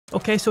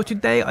Okay, so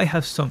today I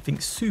have something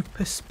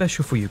super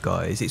special for you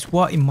guys. It's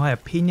what in my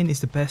opinion is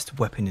the best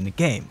weapon in the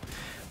game.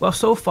 Well,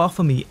 so far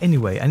for me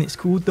anyway, and it's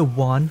called the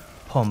One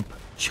Pump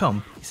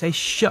CHUMP. It's a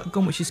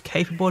shotgun which is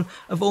capable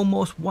of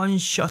almost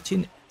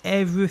one-shotting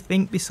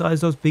everything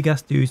besides those big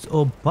ass dudes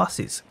or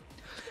bosses.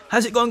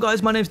 How's it going,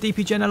 guys? My name is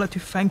DPJ and I'd like to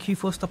thank you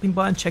for stopping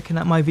by and checking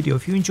out my video.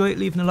 If you enjoy it,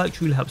 leaving a like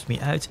truly helps me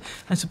out,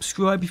 and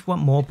subscribe if you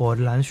want more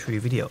Borderlands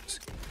 3 videos.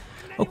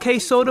 Okay,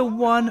 so the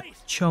One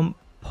CHUMP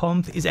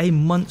Pump is a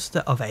monster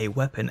of a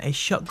weapon, a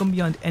shotgun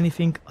beyond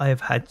anything I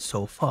have had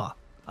so far.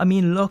 I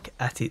mean, look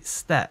at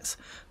its stats.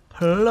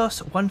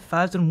 Plus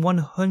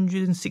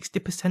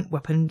 1160%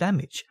 weapon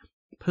damage,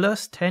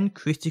 plus 10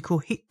 critical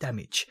hit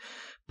damage,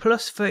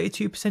 plus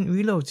 32%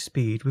 reload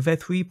speed with a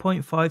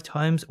 3.5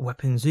 times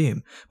weapon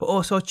zoom, but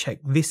also check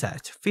this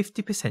out,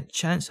 50%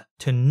 chance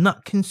to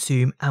not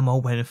consume ammo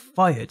when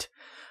fired.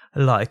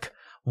 Like,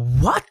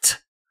 what?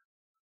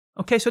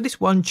 Okay, so this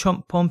One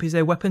CHUMP Pump is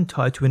a weapon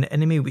tied to an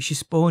enemy which is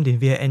spawned in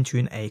via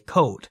entering a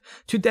code.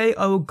 Today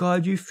I will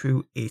guide you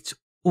through it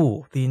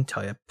all, the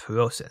entire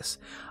process.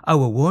 I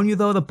will warn you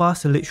though, the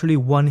boss literally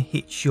one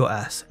hits your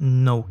ass,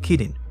 no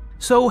kidding.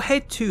 So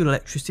head to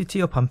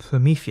Electricity upon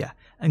Promethea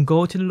and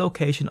go to the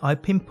location I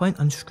pinpoint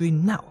on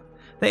screen now.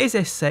 There is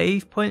a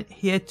save point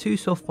here too,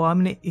 so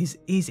farming it is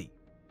easy.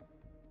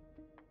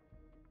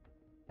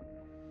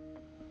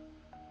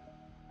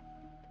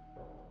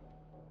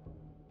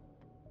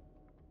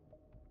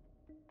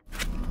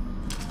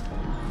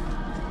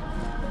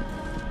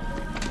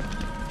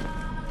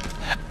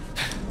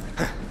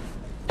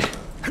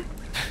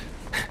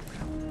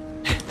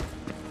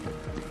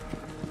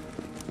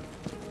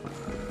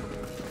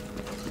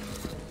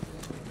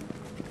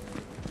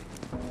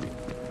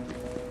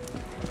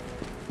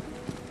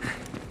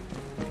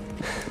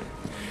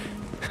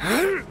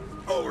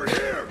 Over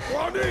here,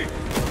 Blondie!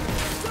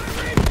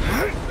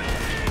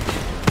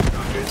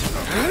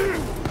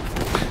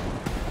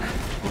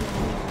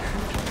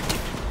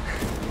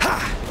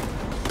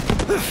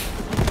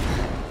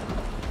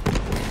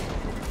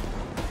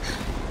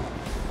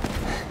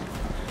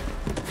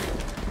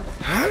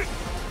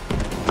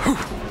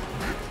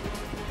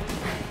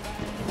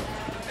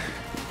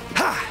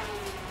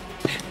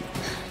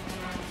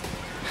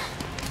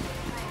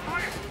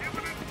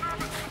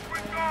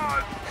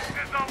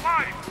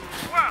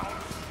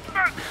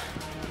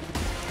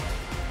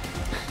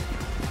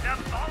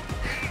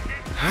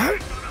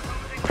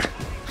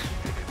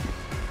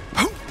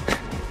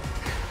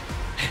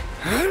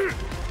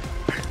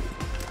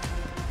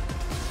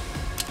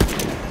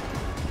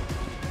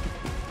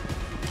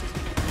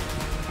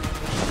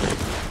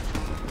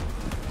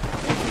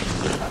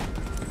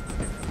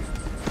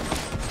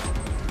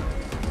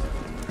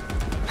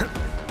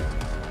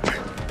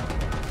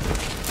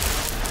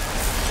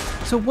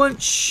 So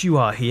once you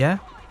are here,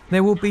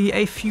 there will be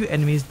a few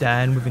enemies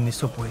down within the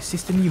subway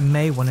system you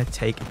may want to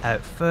take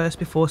out first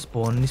before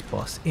spawning this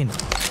boss in.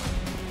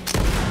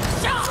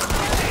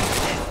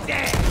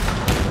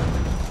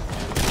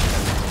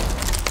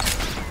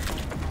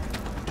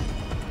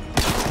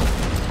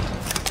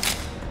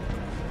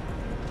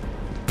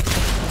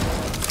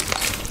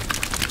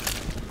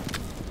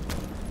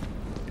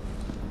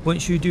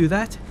 Once you do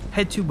that,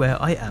 head to where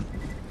I am.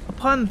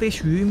 Upon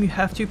this room, you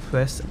have to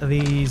press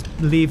these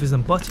levers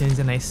and buttons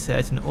in a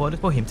certain order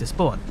for him to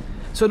spawn.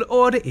 So the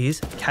order is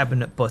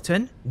cabinet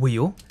button,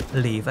 wheel,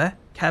 lever,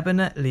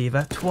 cabinet,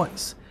 lever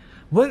twice.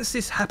 Once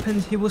this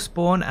happens, he will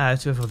spawn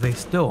out of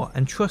this door,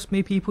 and trust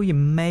me people, you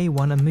may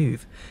want to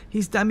move.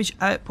 His damage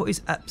output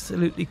is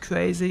absolutely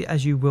crazy,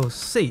 as you will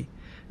see.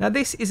 Now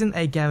this isn't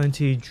a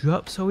guaranteed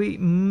drop, so it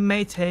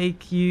may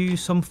take you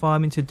some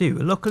farming to do.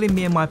 Luckily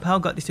me and my pal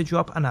got this to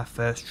drop on our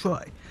first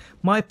try.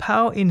 My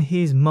pal in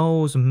his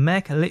Mole's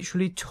mech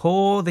literally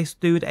tore this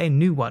dude a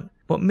new one,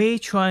 but me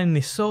trying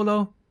this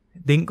solo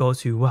didn't go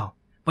too well.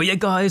 But yeah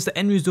guys, the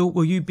end result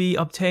will you be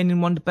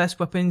obtaining one of the best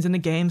weapons in the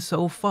game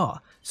so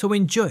far, so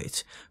enjoy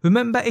it.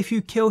 Remember, if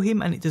you kill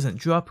him and it doesn't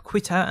drop,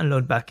 quit out and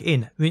load back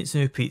in, rinse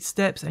and repeat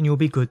steps and you'll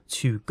be good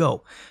to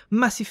go.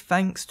 Massive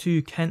thanks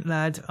to Kent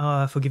lad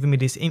for giving me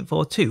this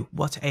info too,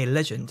 what a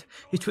legend.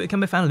 His Twitter can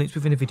be found linked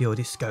within the video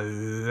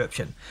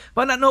description.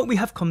 But on that note, we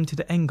have come to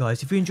the end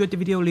guys. If you enjoyed the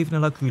video, leaving a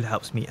like really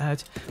helps me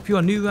out. If you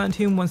are new around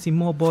here and want to see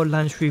more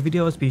Borderlands 3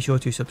 videos, be sure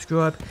to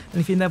subscribe,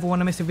 and if you never want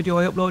to miss a video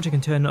I upload, you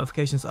can turn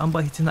notifications on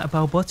by hitting that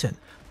bell button.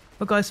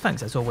 But guys,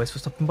 thanks as always for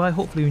stopping by.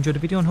 Hopefully you enjoyed the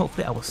video and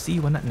hopefully I will see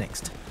you on that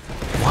next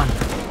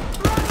one.